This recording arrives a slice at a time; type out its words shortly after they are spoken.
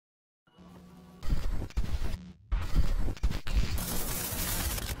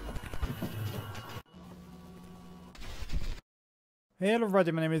Hey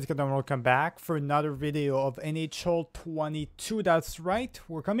everybody, my name is Kadam. Welcome back for another video of NHL 22. That's right,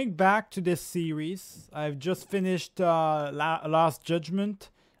 we're coming back to this series. I've just finished Last Judgment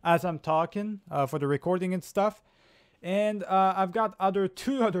as I'm talking for the recording and stuff. And I've got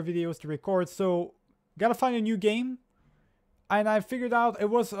two other videos to record, so gotta find a new game. And I figured out it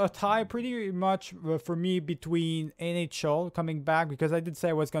was a tie pretty much for me between NHL coming back, because I did say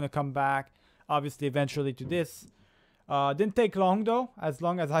I was gonna come back, obviously, eventually to this. Didn't take long though, as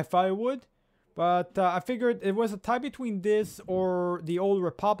long as I thought it would. But I figured it was a tie between this or the Old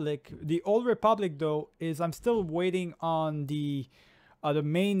Republic. The Old Republic though is I'm still waiting on the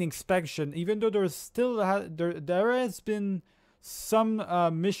main inspection. Even though there's still there has been some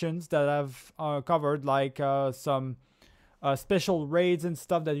missions that I've covered, like some special raids and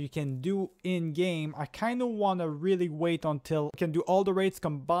stuff that you can do in game. I kind of want to really wait until I can do all the raids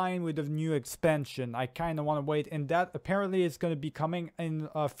combined with the new expansion. I kind of want to wait, and that apparently is going to be coming in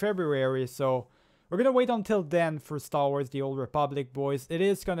February, so we're going to wait until then for Star Wars The Old Republic, boys. It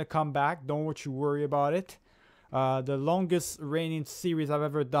is going to come back, don't you worry about it. The longest reigning series I've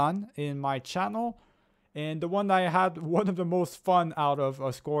ever done in my channel, and the one I had one of the most fun out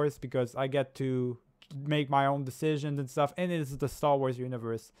of course, because I get to make my own decisions and stuff, and it is the Star Wars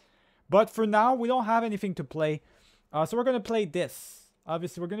universe. But for now, we don't have anything to play, so we're gonna play this.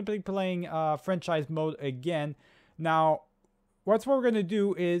 Obviously, we're gonna be playing franchise mode again. Now, what we're gonna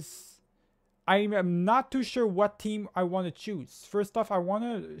do is, I am not too sure what team I want to choose. First off, I want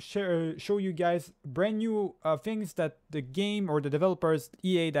to show you guys brand new things that the game, or the developers,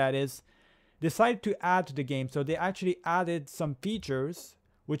 EA that is, decided to add to the game. So they actually added some features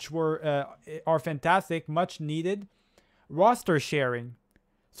which are fantastic, much needed. Roster sharing.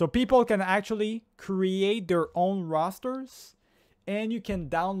 So people can actually create their own rosters and you can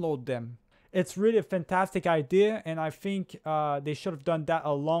download them. It's really a fantastic idea, and I think they should have done that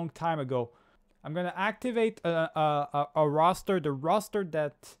a long time ago. I'm going to activate a roster, the roster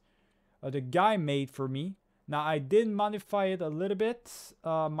that the guy made for me. Now, I did modify it a little bit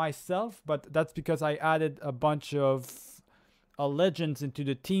myself, but that's because I added a bunch of legends into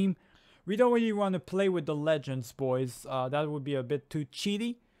the team. We don't really want to play with the legends, boys. That would be a bit too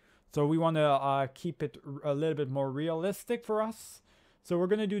cheaty. So we want to keep it a little bit more realistic for us. So we're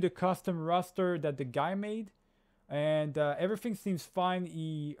going to do the custom roster that the guy made. And everything seems fine.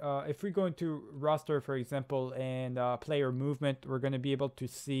 If we go into roster, for example, and player movement, we're going to be able to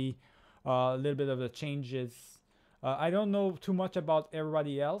see a little bit of the changes. I don't know too much about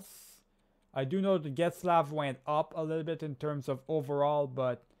everybody else. I do know the Getzlav went up a little bit in terms of overall,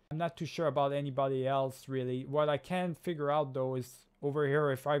 but I'm not too sure about anybody else really. What I can figure out though is over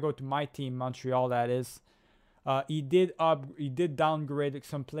here, if I go to my team, Montreal that is, he did downgrade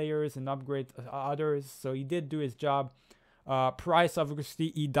some players and upgrade others, so he did do his job. Price,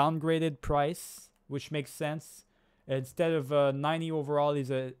 obviously he downgraded Price, which makes sense. Instead of 90 overall, he's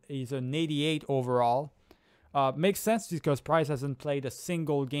an 88 overall. Makes sense because Price hasn't played a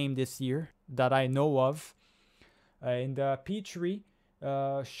single game this year that I know of. And Petrie,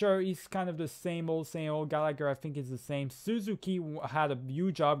 sure, he's kind of the same old. Gallagher, I think, is the same. Suzuki had a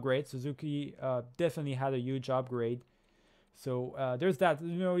huge upgrade. Suzuki definitely had a huge upgrade. So there's that.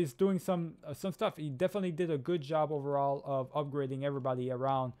 You know, he's doing some stuff. He definitely did a good job overall of upgrading everybody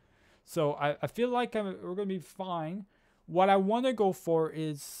around. So I feel like we're going to be fine. What I want to go for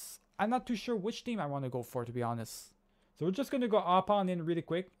is, I'm not too sure which team I want to go for, to be honest. So we're just going to go up on in really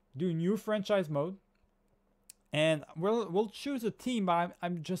quick, do new franchise mode, and we'll choose a team, but I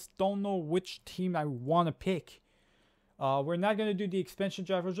just don't know which team I want to pick. We're not going to do the expansion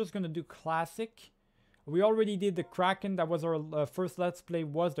draft. We're just going to do classic. We already did the Kraken. That was our first Let's Play,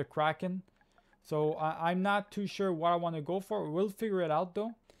 was the Kraken. So I'm not too sure what I want to go for. We'll figure it out,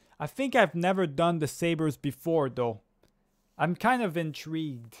 though. I think I've never done the Sabres before, though. I'm kind of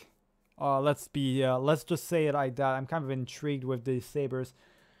intrigued. Let's just say it like that. I'm kind of intrigued with the Sabres.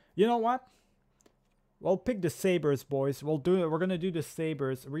 You know what? We'll pick the Sabres, boys. We're gonna do the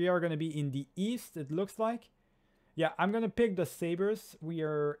Sabres. We are gonna be in the East, it looks like. Yeah, I'm gonna pick the Sabres. We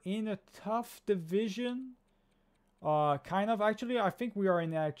are in a tough division. Kind of, actually. I think we are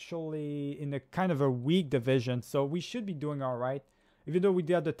in a kind of a weak division, so we should be doing all right. Even though we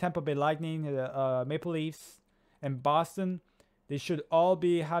did the Tampa Bay Lightning, Maple Leafs, and Boston. They should all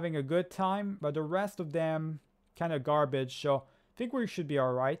be having a good time, but the rest of them kind of garbage. So I think we should be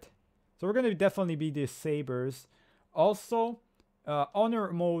all right. So we're going to definitely be the Sabres. Also,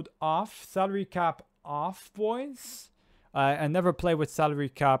 honor mode off, salary cap off, boys. I never play with salary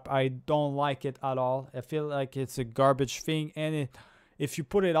cap. I don't like it at all. I feel like it's a garbage thing. And if you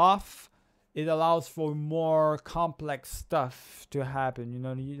put it off, it allows for more complex stuff to happen. You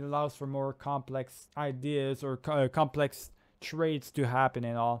know, it allows for more complex ideas or complex traits to happen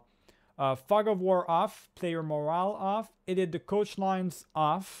and all. Fog of War off, player morale off, edit the coach lines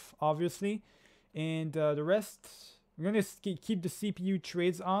off, obviously, and the rest, we're gonna keep the CPU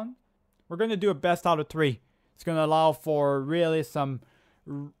trades on. We're gonna do a best out of 3. It's gonna allow for really some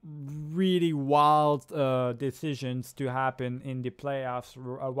really wild decisions to happen in the playoffs,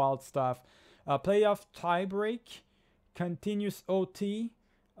 wild stuff. Playoff tiebreak, continuous OT.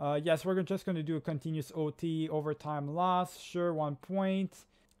 Yes, we're just going to do a continuous OT, overtime loss, sure, 1 point.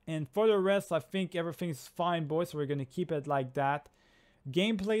 And for the rest, I think everything's fine, boys, so we're going to keep it like that.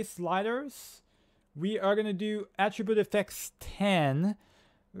 Gameplay sliders, we are going to do attribute effects 10.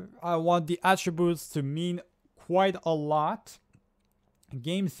 I want the attributes to mean quite a lot.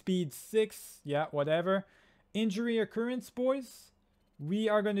 Game speed 6, yeah, whatever. Injury occurrence, boys, we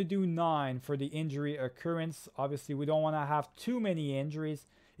are going to do 9 for the injury occurrence. Obviously, we don't want to have too many injuries.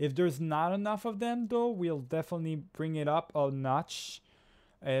 If there's not enough of them, though, we'll definitely bring it up a notch.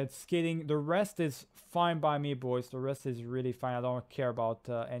 It's getting, the rest is fine by me, boys. The rest is really fine. I don't care about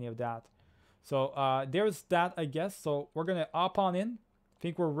any of that. So there's that, I guess. So we're going to hop on in.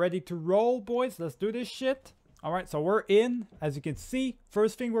 Think we're ready to roll, boys. Let's do this shit. All right, so we're in, as you can see.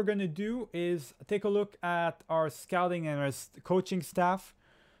 First thing we're going to do is take a look at our scouting and our coaching staff.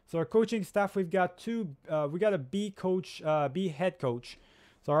 So our coaching staff, we've got we got a B head coach.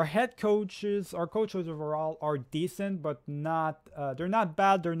 So our head coaches, our coaches overall are decent, but not, they're not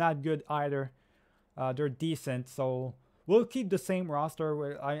bad, they're not good either. They're decent, so we'll keep the same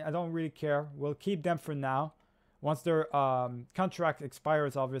roster. I don't really care. We'll keep them for now. Once their contract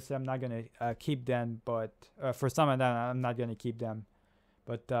expires, obviously, I'm not going to keep them. But for some of them, I'm not going to keep them.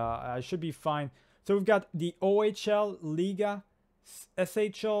 But I should be fine. So we've got the OHL, Liga,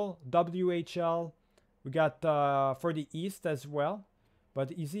 SHL, WHL. We got for the East as well.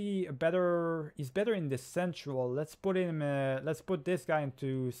 But is he better? He's better in the Central. Let's put him. Let's put this guy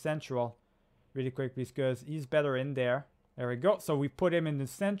into Central really quick because he's better in there. There we go. So we put him in the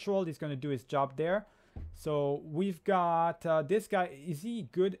Central. He's going to do his job there. So we've got this guy. Is he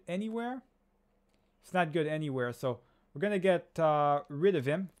good anywhere? He's not good anywhere. So we're going to get rid of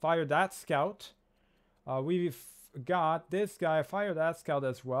him. Fire that scout. We've got this guy. Fire that scout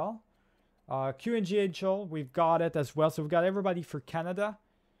as well. QNGHL, we've got it as well. So we've got everybody for Canada.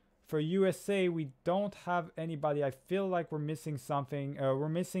 For USA, we don't have anybody. I feel like we're missing something. We're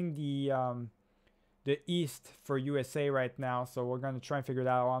missing the East for USA right now. So we're going to try and figure that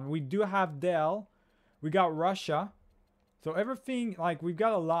out. We do have Dell. We got Russia. So everything, like, we've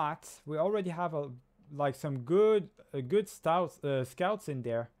got a lot. We already have some good scouts in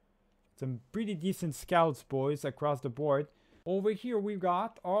there. Some pretty decent scouts, boys, across the board. Over here, we've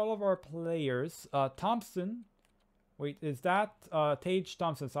got all of our players. Thompson. Wait, is that Tage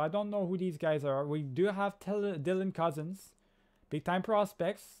Thompson? So I don't know who these guys are. We do have Dylan Cousins. Big time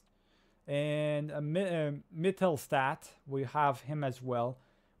prospects. And Mittelstadt. We have him as well.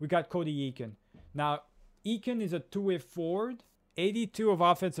 We got Cody Eakin. Now, Eakin is a two-way forward. 82 of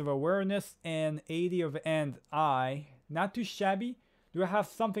offensive awareness and 80 of end-eye. Not too shabby. Do I have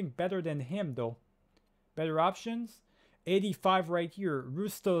something better than him, though? Better options? 85 right here.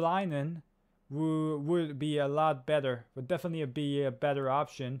 Rustalainen would be a lot better. Would definitely be a better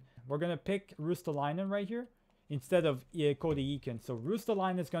option. We're going to pick Rustalainen right here instead of Cody Eakin. So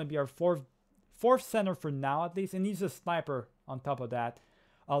Rustalainen is going to be our fourth center for now at least. And he's a sniper on top of that.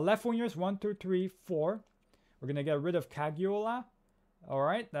 Left wingers, 1, 2, 3, 4. We're going to get rid of Cagiola. All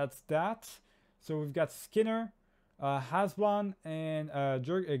right, that's that. So we've got Skinner, Hasblon, and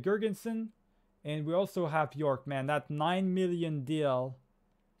Gergensen. And we also have York, man. That $9 million deal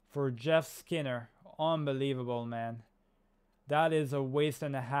for Jeff Skinner. Unbelievable, man. That is a waste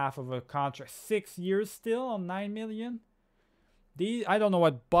and a half of a contract. 6 years still on $9 million. I don't know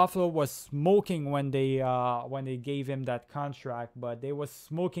what Buffalo was smoking when they gave him that contract, but they was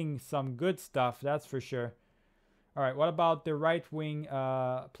smoking some good stuff, that's for sure. All right, what about the right wing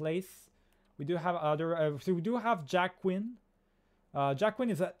place? We do have other. So we do have Jack Quinn. Jack Quinn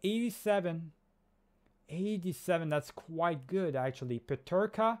is at 87. 87, that's quite good actually.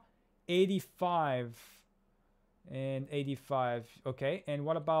 Peterka, 85. And 85. Okay, and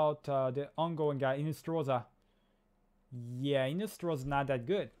what about the ongoing guy, Inistroza? Yeah, Inistroza not that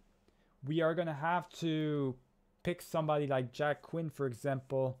good. We are gonna have to pick somebody like Jack Quinn, for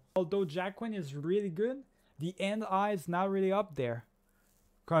example. Although Jack Quinn is really good, the end eye is not really up there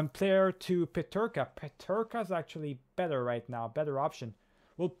compared to Peterka. Peterka is actually better right now, better option.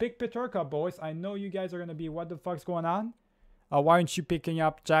 We'll pick Peterka, boys. I know you guys are gonna be, what the fuck's going on? Why aren't you picking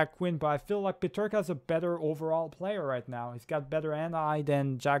up Jack Quinn? But I feel like Peterka's a better overall player right now. He's got better NI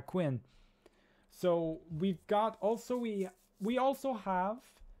than Jack Quinn. So we've got also we also have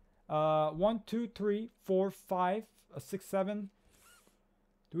 1, 2, 3, 4, 5, 6, 7.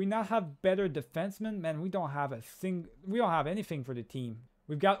 Do we not have better defensemen? Man, we don't have anything for the team.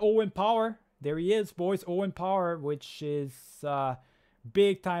 We've got Owen Power. There he is, boys. Owen Power, which is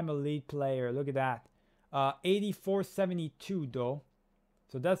big time elite player. Look at that. 8472 though.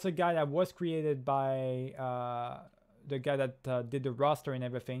 So that's a guy that was created by the guy that did the roster and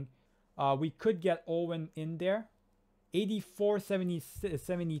everything. We could get Owen in there.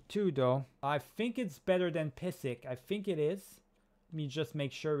 8472 though. I think it's better than Pissick. I think it is. Let me just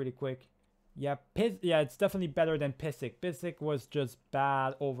make sure really quick. Yeah, it's definitely better than Pissick. Pissick was just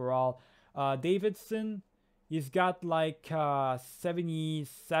bad overall. Davidson, he's got like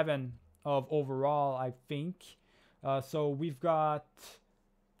 77 of overall, I think. So we've got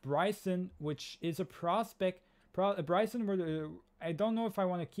Bryson, which is a prospect. Bryson, I don't know if I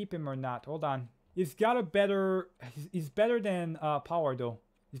want to keep him or not. Hold on. He's got a better. He's better than Power though.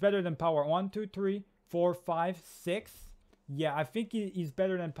 He's better than Power. 1, 2, 3, 4, 5, 6. Yeah, I think he's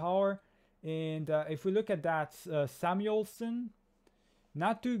better than Power. And if we look at that, Samuelson,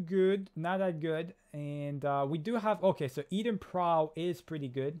 not too good, not that good. And we do have, okay, so Eden Prow is pretty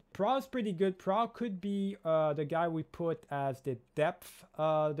good. Prow is pretty good. Prow could be the guy we put as the depth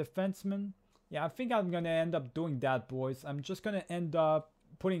defenseman. Yeah, I think I'm going to end up doing that, boys. I'm just going to end up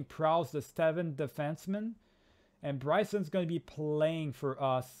putting Prow as the 7th defenseman. And Bryson's going to be playing for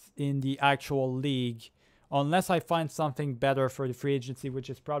us in the actual league. Unless I find something better for the free agency, which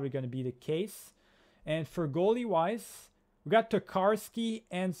is probably going to be the case. And for goalie-wise, we got Tokarski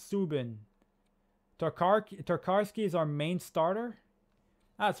and Subin. Tokarski is our main starter.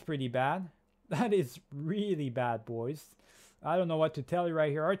 That's pretty bad. That is really bad, boys. I don't know what to tell you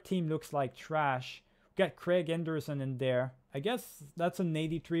right here. Our team looks like trash. We got Craig Henderson in there. I guess that's an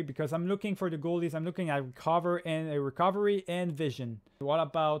 83 because I'm looking for the goalies. I'm looking at recovery and vision. What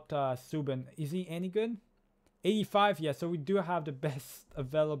about Subin? Is he any good? 85, yeah, so we do have the best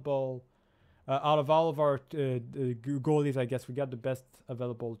available out of all of our goalies. I guess we got the best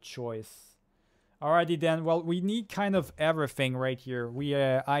available choice. Alrighty then, well, we need kind of everything right here.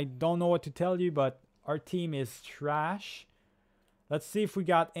 I don't know what to tell you, but our team is trash. Let's see if we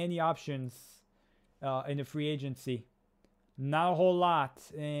got any options in the free agency. Not a whole lot,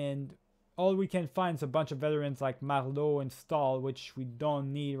 and all we can find is a bunch of veterans like Marleau and Stahl, which we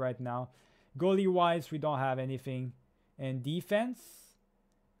don't need right now. Goalie-wise, we don't have anything. And defense?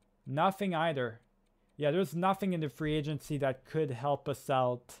 Nothing either. Yeah, there's nothing in the free agency that could help us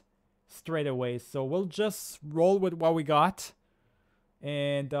out straight away. So we'll just roll with what we got.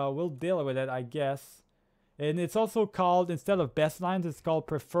 And we'll deal with it, I guess. And it's also called, instead of best lines, it's called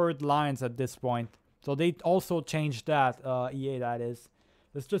preferred lines at this point. So they also changed that, EA that is.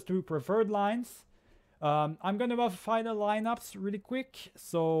 Let's just do preferred lines. I'm going to modify the lineups really quick,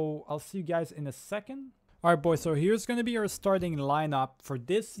 so I'll see you guys in a second. Alright boys, so here's going to be our starting lineup for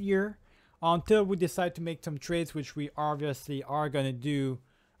this year until we decide to make some trades, which we obviously are going to do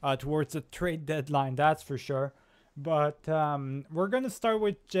towards the trade deadline, that's for sure. But we're going to start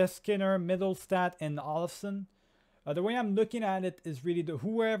with Jess Skinner, Middlestat, and Olofsson. The way I'm looking at it is really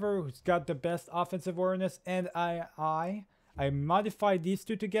whoever who's got the best offensive awareness, and I modify these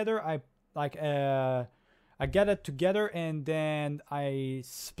two together. I get it together and then I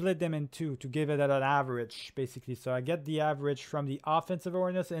split them in two to give it an average, basically. So I get the average from the offensive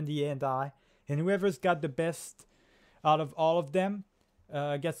awareness and the NI, and whoever's got the best out of all of them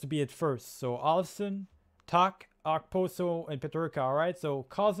gets to be it first. So Olofsson, Tuck, Okposo, and Peterka. All right. So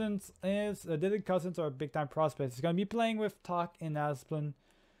Cousins is Dylan Cousins are big time prospects. He's gonna be playing with Tuck and Asplund.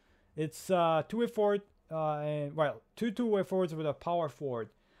 It's 2-way forward, and well, two two-way forwards with a power forward.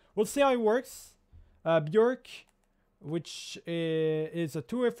 We'll see how it works. Bjork, which is a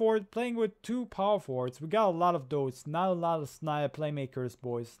two-way forward, playing with two power forwards. We got a lot of those. Not a lot of playmakers,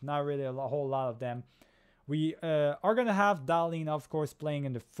 boys. Not really a whole lot of them. We are going to have Dahlin, of course, playing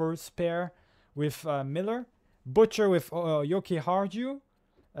in the first pair with Miller. Butcher with Yoki Harju.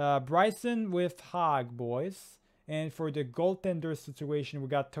 Bryson with Haag, boys. And for the goaltender situation, we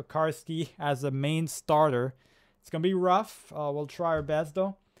got Tokarski as the main starter. It's going to be rough. We'll try our best,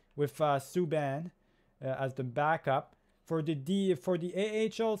 though. With Subban as the backup. For the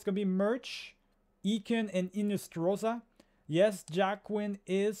AHL, it's going to be Merch, Eakin, and Inestrosa. Yes, Jack Quinn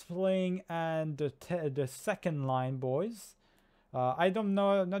is playing and the second line, boys. I don't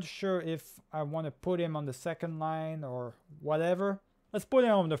know. I'm not sure if I want to put him on the second line or whatever. Let's put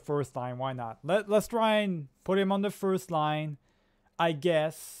him on the first line. Why not? Let's try and put him on the first line. I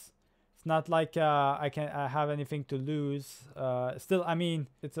guess it's not like I have anything to lose. Still, I mean,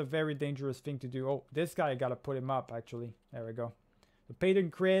 it's a very dangerous thing to do. Oh, this guy, I gotta put him up actually. There we go. So Peyton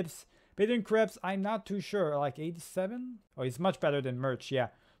Krebs. Peyton Krebs, I'm not too sure. Like 87? Oh, he's much better than Merch. Yeah.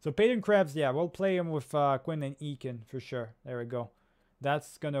 So Peyton Krebs, yeah, we'll play him with Quinn and Eakin for sure. There we go.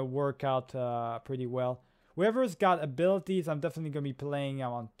 That's gonna work out pretty well. Whoever's got abilities, I'm definitely going to be playing him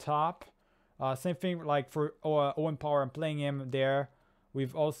on top. Same thing like for Owen Power, I'm playing him there.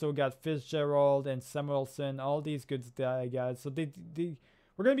 We've also got Fitzgerald and Samuelson, all these good guys. So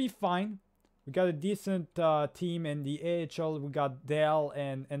we're going to be fine. We got a decent team in the AHL. We got Dale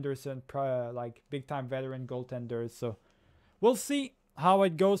and Anderson, like big-time veteran goaltenders. So we'll see how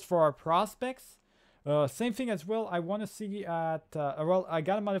it goes for our prospects. Same thing as well. I want to see at well, I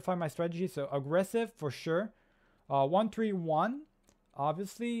gotta modify my strategy. So aggressive for sure. 1-3-1.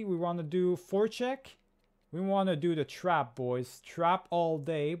 Obviously, we want to do forecheck. We want to do the trap, boys. Trap all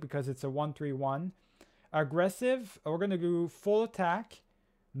day because it's a 1-3-1. Aggressive. We're gonna do full attack.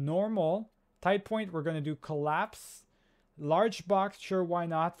 Normal. Tight point. We're gonna do collapse. Large box. Sure, why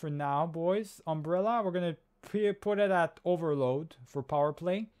not for now, boys. Umbrella. We're gonna put it at overload for power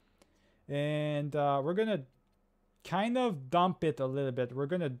play. And we're going to kind of dump it a little bit.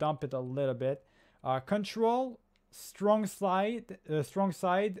 Control, strong side.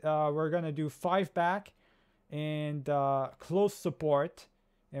 We're going to do 5 back and close support.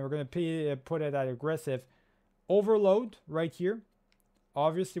 And we're going to put it at aggressive. Overload right here.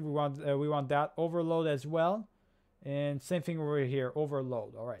 Obviously, we want that overload as well. And same thing over here,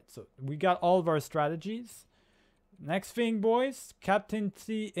 overload. All right, so we got all of our strategies. Next thing, boys,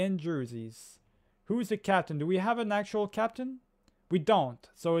 captaincy in jerseys. Who's the captain? Do we have an actual captain? We don't.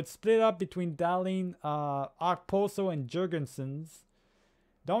 So it's split up between Dahlin, Okposo, and Jurgensen's.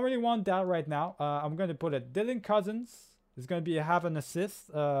 Don't really want that right now. I'm going to put it. Dylan Cousins is going to have an assist,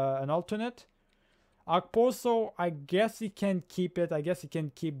 an alternate. Okposo, I guess he can keep it. I guess he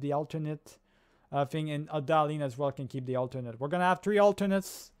can keep the alternate thing. And Dahlin as well can keep the alternate. We're going to have 3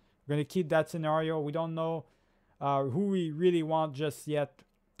 alternates. We're going to keep that scenario. We don't know who we really want just yet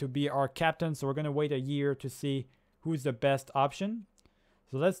to be our captain. So we're going to wait a year to see who's the best option.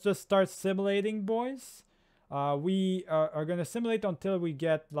 So let's just start simulating, boys. We are going to simulate until we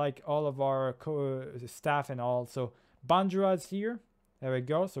get like all of our staff and all. So Bandra is here. There we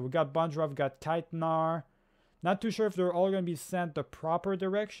go. So we got Bandra, we got Kaitnar. Not too sure if they're all going to be sent the proper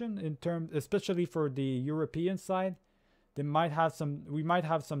direction in terms, especially for the European side. They might have some, we might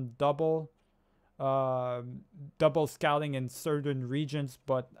have some double scouting in certain regions,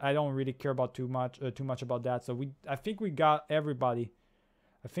 but I don't really care about too much about that. So I think we got everybody.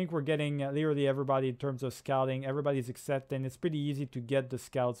 I think we're getting literally everybody in terms of scouting. Everybody's accepting. It's pretty easy to get the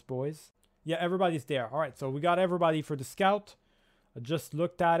scouts, boys. Yeah, everybody's there. All right, so we got everybody for the scout. I just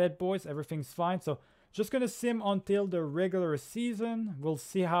looked at it, boys. Everything's fine. So just gonna sim until the regular season. We'll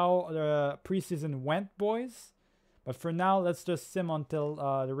see how the preseason went, boys. But for now, let's just sim until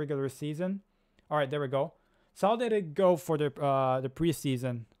the regular season. All right, there we go. So how did it go for the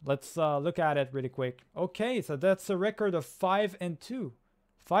preseason? Let's look at it really quick. Okay, so that's a record of 5-2.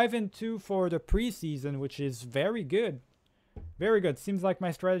 5-2 for the preseason, which is very good. Very good. Seems like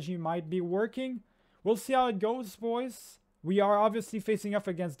my strategy might be working. We'll see how it goes, boys. We are obviously facing off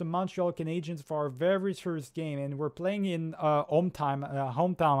against the Montreal Canadiens for our very first game, and we're playing in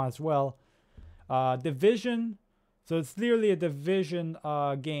hometown as well. Division. So it's clearly a division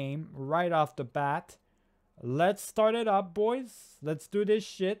game right off the bat. Let's start it up, boys. Let's do this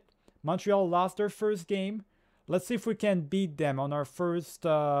shit. Montreal lost their first game. Let's see if we can beat them on our first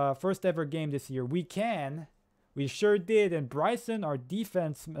ever game this year. We can. We sure did. And Bryson, our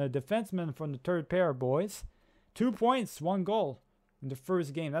defenseman from the third pair, boys. 2 points, 1 goal in the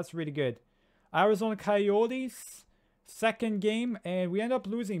first game. That's really good. Arizona Coyotes, second game, and we end up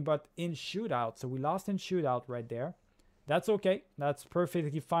losing, but in shootout. So we lost in shootout right there. That's okay. That's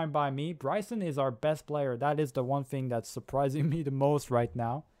perfectly fine by me. Bryson is our best player. That is the one thing that's surprising me the most right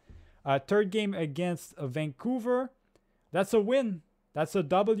now. Third game against Vancouver. That's a win. That's a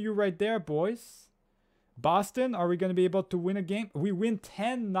W right there, boys. Boston, are we going to be able to win a game? We win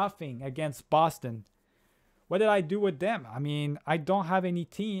 10-0 against Boston. What did I do with them? I mean, I don't have any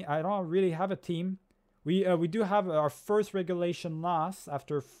team. I don't really have a team. We do have our first regulation loss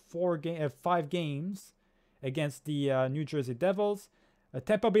after 5 games against the New Jersey Devils.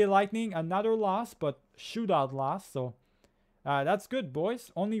 Tampa Bay Lightning, another loss, but shootout loss. So that's good,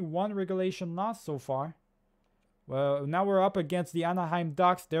 boys. Only 1 regulation loss so far. Well, now we're up against the Anaheim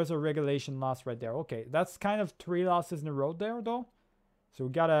Ducks. There's a regulation loss right there. Okay, that's kind of 3 losses in a row there, though. So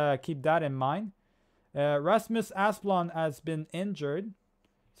we gotta keep that in mind. Rasmus Asplund has been injured,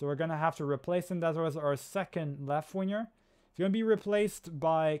 so we're gonna have to replace him. That was our second left winger. He's gonna be replaced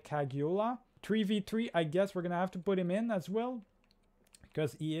by Caggiula. 3v3, I guess we're gonna have to put him in as well,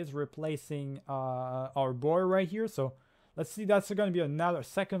 because he is replacing our boy right here. So let's see, that's gonna be another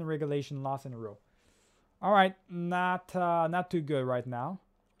second regulation loss in a row. All right, not too good right now.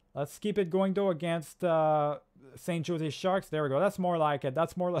 Let's keep it going though against St. Jose Sharks. There we go. That's more like it.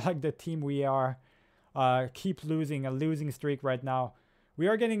 That's more like the team we are. Keep losing, a losing streak right now. We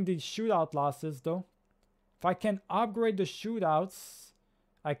are getting these shootout losses though. If I can upgrade the shootouts,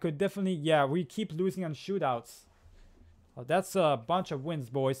 I could definitely, yeah, we keep losing on shootouts. That's a bunch of wins,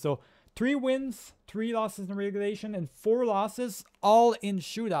 boys. So 3 wins, 3 losses in regulation, and 4 losses, all in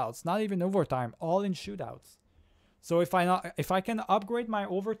shootouts. Not even overtime, all in shootouts. So if I can upgrade my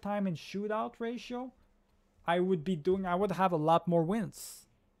overtime and shootout ratio, I would have a lot more wins.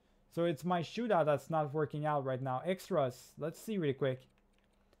 So it's my shootout that's not working out right now. Extras, let's see really quick.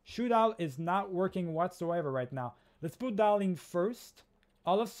 Shootout is not working whatsoever right now. Let's put Dahlin first.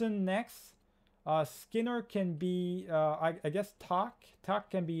 Olofsson next. Skinner can be, I guess Talk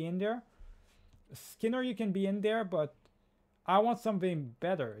can be in there. Skinner, you can be in there, but I want something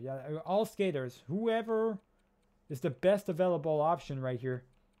better. Yeah, all skaters. Whoever is the best available option right here.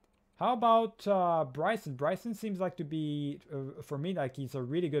 How about Bryson? Bryson seems like to be, for me, like he's a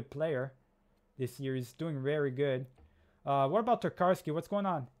really good player this year. He's doing very good. What about Tokarski? What's going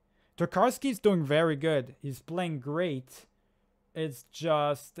on? Tokarski's doing very good. He's playing great. It's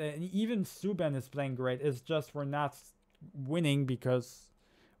just, even Subban is playing great. It's just we're not winning because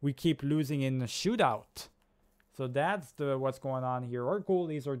we keep losing in the shootout. So that's what's going on here. Our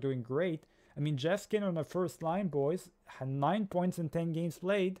goalies are doing great. I mean, Jeff Skinner on the first line, boys, had 9 points in 10 games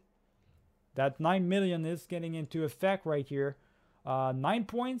played. That 9 million is getting into effect right here. 9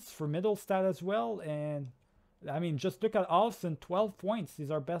 points for Middlestad as well. And, I mean, just look at Olsen, 12 points.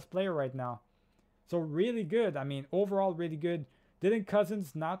 He's our best player right now. So, really good. I mean, overall, really good. Dylan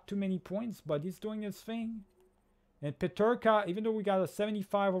Cousins, not too many points, but he's doing his thing. And Peterka, even though we got a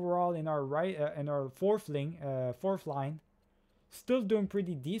 75 overall in our in our fourth line, still doing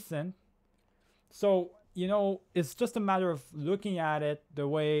pretty decent. So, you know, it's just a matter of looking at it the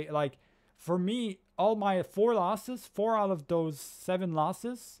way, like, for me, all my 4 losses, 4 out of those 7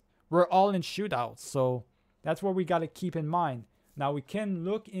 losses were all in shootouts. So that's what we got to keep in mind. Now we can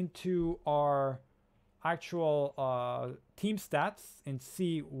look into our actual team stats and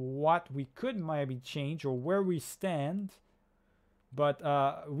see what we could maybe change or where we stand. But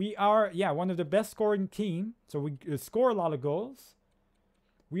we are, yeah, one of the best scoring team. So we score a lot of goals.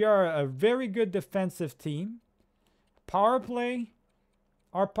 We are a very good defensive team. Power play.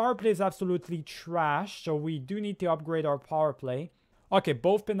 Our power play is absolutely trash. So we do need to upgrade our power play. Okay,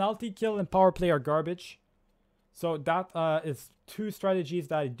 both penalty kill and power play are garbage. So that is 2 strategies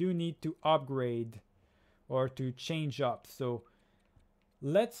that I do need to upgrade or to change up. So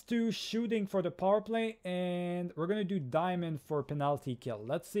let's do shooting for the power play, and we're going to do diamond for penalty kill.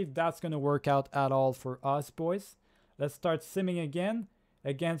 Let's see if that's going to work out at all for us, boys. Let's start simming again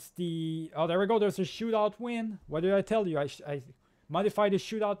against the... Oh, there we go. There's a shootout win. What did I tell you? I modified the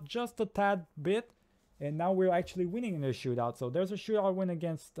shootout just a tad bit, and now we're actually winning in the shootout. So there's a shootout win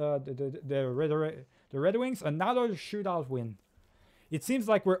against the Red Wings. Another shootout win. It seems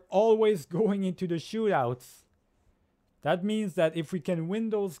like we're always going into the shootouts. That means that if we can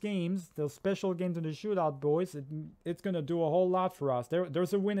win those games, those special games in the shootout, boys, it's going to do a whole lot for us.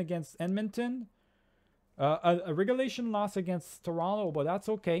 There's a win against Edmonton. A regulation loss against Toronto, but that's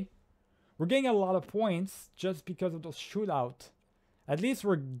okay. We're getting a lot of points just because of those shootout. At least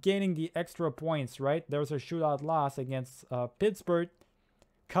we're gaining the extra points, right? There's a shootout loss against Pittsburgh.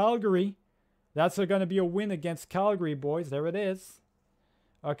 Calgary. That's going to be a win against Calgary, boys. There it is.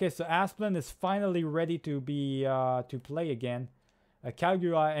 Okay, so Asplund is finally ready to be to play again.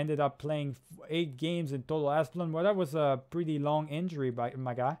 Calgary ended up playing 8 games in total. Asplund, well, that was a pretty long injury by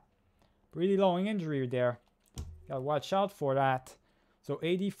my guy. Pretty long injury there. Gotta watch out for that. So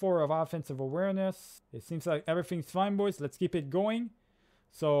 84 of offensive awareness. It seems like everything's fine, boys. Let's keep it going.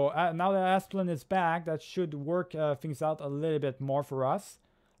 So now that Asplund is back, that should work things out a little bit more for us.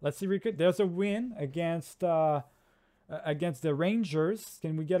 Let's see. There's a win against the Rangers.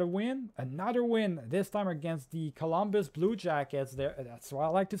 Can we get a win? Another win. This time against the Columbus Blue Jackets. That's what I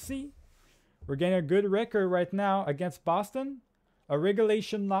like to see. We're getting a good record right now against Boston. A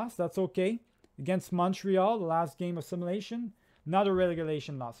regulation loss. That's okay. Against Montreal, the last game of simulation. Another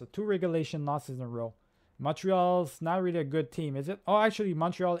regulation loss. So 2 regulation losses in a row. Montreal's not really a good team, is it? Oh, actually,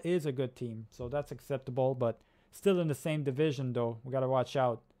 Montreal is a good team. So that's acceptable. But Still in the same division, though. We got to watch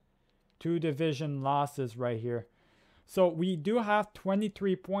out. 2 division losses right here. So we do have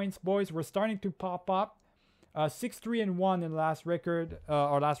 23 points, boys. We're starting to pop up. 6-3-1 in the last record.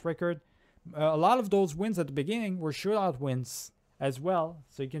 Our last record. A lot of those wins at the beginning were shootout wins as well.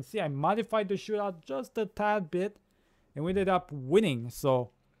 So you can see I modified the shootout just a tad bit. And we ended up winning.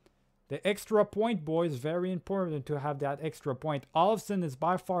 So the extra point, boys, very important to have that extra point. Olofsson is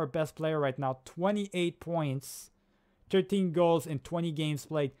by far our best player right now. 28 points. 13 goals in 20 games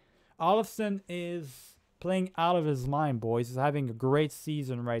played. Olofsson is playing out of his mind, boys. He's having a great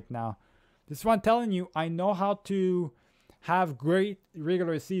season right now. This is what I'm telling you. I know how to have great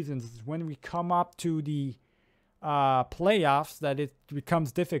regular seasons. When we come up to the playoffs that it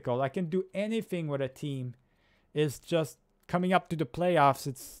becomes difficult. I can do anything with a team. It's just coming up to the playoffs,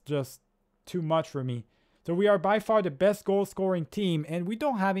 it's just too much for me. So we are by far the best goal scoring team, and we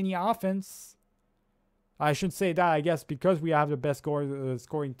don't have any offense. I shouldn't say that, I guess, because we have the best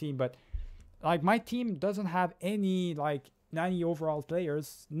scoring team, but like my team doesn't have any like 90 overall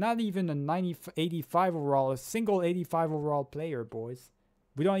players, not even a 85 overall, a single 85 overall player, boys.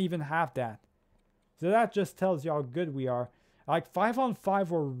 We don't even have that. So that just tells you how good we are. Like 5-on-5,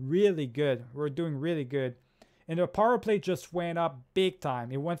 we're really good. We're doing really good. And the power play just went up big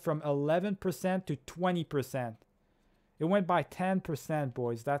time. It went from 11% to 20%. It went by 10%,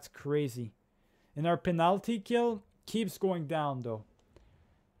 boys. That's crazy. And our penalty kill keeps going down, though.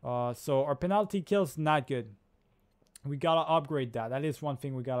 So our penalty kill's not good. We gotta upgrade that. That is one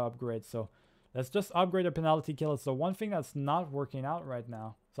thing we gotta upgrade. So let's just upgrade our penalty kill. It's the one thing that's not working out right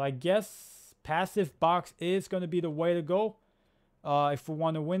now. So I guess passive box is gonna be the way to go. If we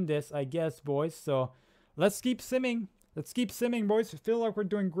want to win this, I guess, boys. So let's keep simming. Let's keep simming, boys. I feel like we're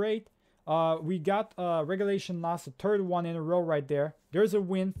doing great. We got regulation loss, the 3rd one in a row right there. There's a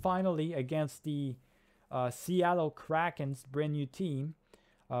win finally against the Seattle Kraken's brand new team.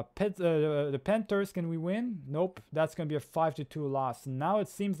 The Panthers, can we win? Nope. That's going to be a 5-2 loss. Now it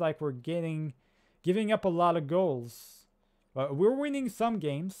seems like we're giving up a lot of goals. But we're winning some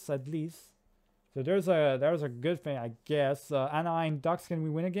games, at least. So there's a good thing, I guess. Anaheim Ducks, can we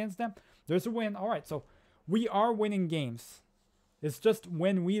win against them? There's a win. All right, so we are winning games. It's just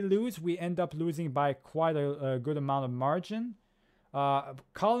when we lose, we end up losing by quite a good amount of margin.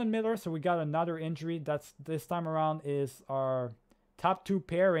 Colin Miller, so we got another injury. That's this time around is our top 2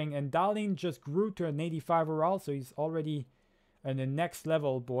 pairing. And Dahlin just grew to an 85 overall, so he's already in the next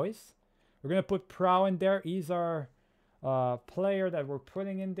level, boys. We're going to put Prow in there. He's our player that we're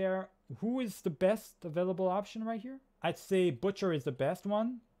putting in there. Who is the best available option right here? I'd say Butcher is the best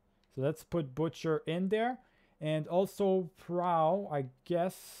one. So let's put Butcher in there. And also Prow, I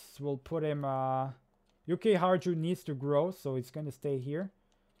guess we'll put him... UK Harju needs to grow, so he's going to stay here.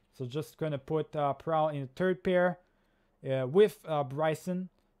 So just going to put Prow in the 3rd pair with Bryson.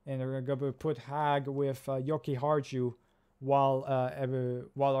 And we're going to put Hag with Yoki Harju while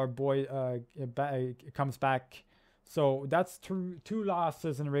our boy comes back. So that's 2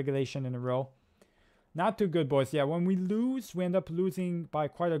 losses in regulation in a row. Not too good, boys. Yeah, when we lose, we end up losing by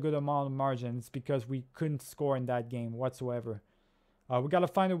quite a good amount of margins because we couldn't score in that game whatsoever. We got to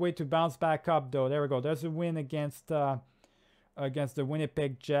find a way to bounce back up, though. There we go. There's a win against the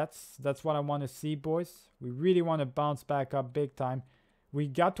Winnipeg Jets. That's what I want to see, boys. We really want to bounce back up big time. We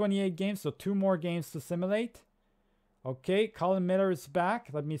got 28 games, so 2 more games to simulate. Okay, Colin Miller is back.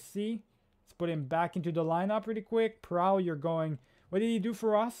 Let me see. Let's put him back into the lineup really quick. Prowl, you're going... What did he do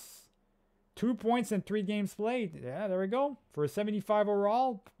for us? 2 points in 3 games played. Yeah, there we go. For a 75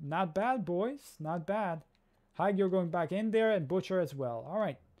 overall, not bad, boys. Not bad. Hag, you're going back in there, and Butcher as well. All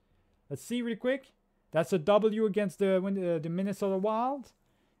right. Let's see really quick. That's a W against the Minnesota Wild.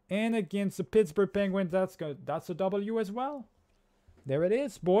 And against the Pittsburgh Penguins, that's good. That's a W as well. There it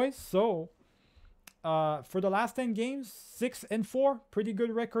is, boys. So, for the last 10 games, 6-4. Pretty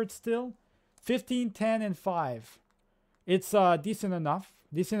good record still. 15-10-5. It's decent enough.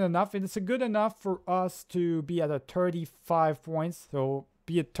 Decent enough. And it's good enough for us to be at a 35 points. So,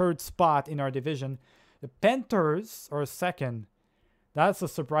 be a 3rd spot in our division. The Panthers are 2nd. That's a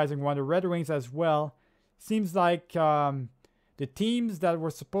surprising one. The Red Wings as well. Seems like the teams that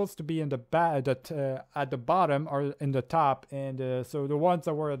were supposed to be in the at the bottom are in the top, and so the ones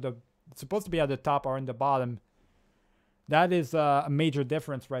that were supposed to be at the top are in the bottom. That is a major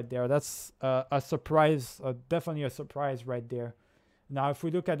difference right there. That's a surprise, definitely a surprise right there. Now, if we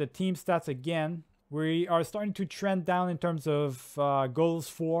look at the team stats again, we are starting to trend down in terms of goals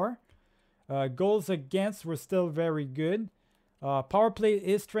for. Goals against, we're still very good. Power play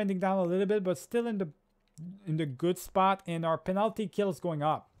is trending down a little bit, but still in the good spot. And our penalty kill is going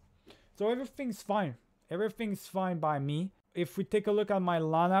up. So everything's fine. everything's fine by me. If we take a look at my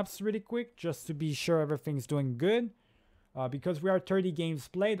lineups really quick, just to be sure everything's doing good, because we are 30 games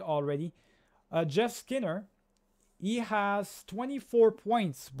played already. Jeff Skinner, he has 24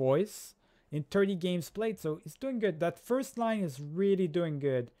 points, boys, in 30 games played, so he's doing good. That first line is really doing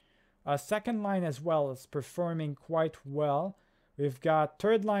good. Second line as well is performing quite well. We've got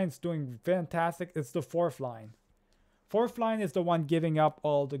third line's doing fantastic. It's the fourth line. Fourth line is the one giving up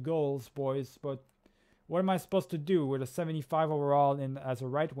all the goals, boys. But what am I supposed to do with a 75 overall as a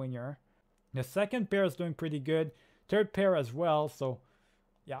right winger? The second pair is doing pretty good. Third pair as well. So,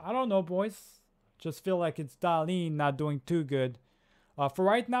 yeah, I don't know, boys. Just feel like it's Dahlin not doing too good. For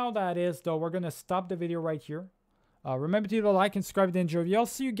right now, that is, though, we're going to stop the video right here. Remember to leave a like and subscribe to the video. I'll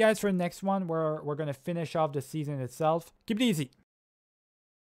see you guys for the next one where we're going to finish off the season itself. Keep it easy.